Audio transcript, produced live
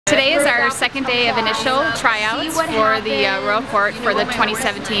Today is our second day of initial tryouts for the Royal Court for the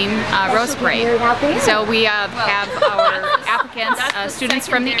 2017 Rose Parade. So we have our applicants, students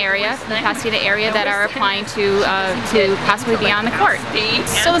from the area, from the Pasadena area, that are applying to possibly be on the court.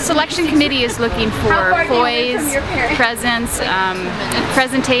 So the selection committee is looking for poise, presence,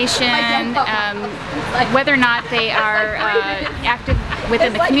 presentation, whether or not they are active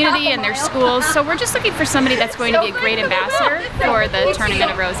within the community and their schools. So we're just looking for somebody that's going to be a great ambassador for the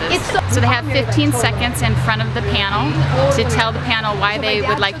Tournament of Roses. So they have 15 seconds in front of the panel to tell the panel why they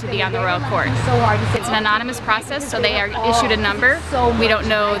would like to be on the Royal Court. It's an anonymous process, so they are issued a number. We don't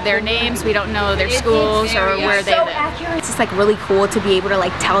know their names, we don't know their schools or where they live. It's just like really cool to be able to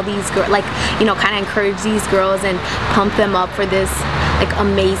like tell these girls, like, you know, kind of encourage these girls and pump them up for this like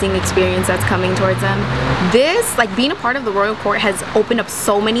amazing experience that's coming towards them. This, like, being a part of the Royal Court has opened up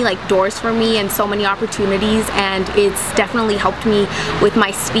so many like doors for me and so many opportunities, and it's definitely helped me with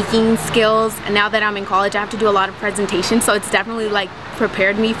my speaking skills. And now that I'm in college, I have to do a lot of presentations, so it's definitely like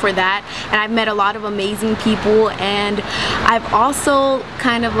prepared me for that. And I've met a lot of amazing people, and I've also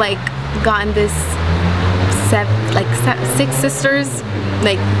kind of like gotten this six sisters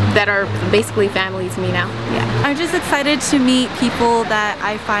like that are basically family to me now. Yeah. I'm just excited to meet people that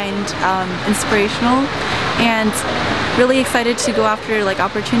I find inspirational, and really excited to go after like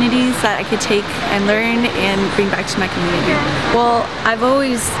opportunities that I could take and learn and bring back to my community. Well, I've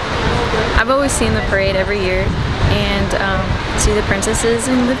always seen the parade every year, and see the princesses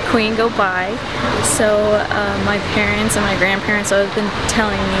and the queen go by. So my parents and my grandparents have been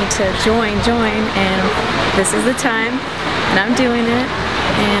telling me to join, and this is the time, and I'm doing it,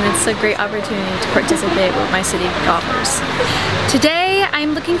 and it's a great opportunity to participate what my city offers. Today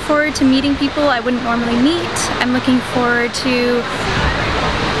I'm looking forward to meeting people I wouldn't normally meet. I'm looking forward to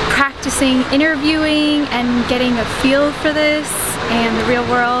practicing interviewing and getting a feel for this and the real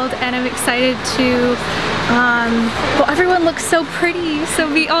world, and I'm excited to well, everyone looks so pretty, so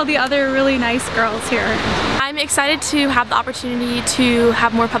meet all the other really nice girls here. I'm excited to have the opportunity to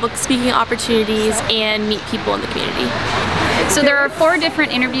have more public speaking opportunities and meet people in the community. So there are 4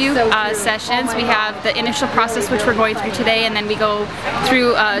 different interview sessions. We have the initial process, which we're going through today, and then we go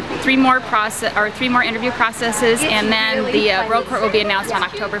through 3 more interview processes, and then the Royal Court will be announced on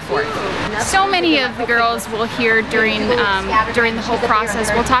October 4th. So many of the girls will hear during the whole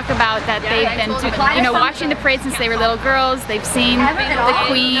process. We'll talk about that they've been watching the parade since they were little girls. They've seen the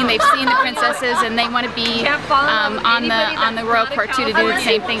Queen, they've seen the princesses, and they want to be on the Royal Court too, to do the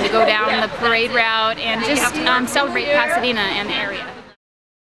same thing, to go down the parade route and just celebrate Pasadena and the area.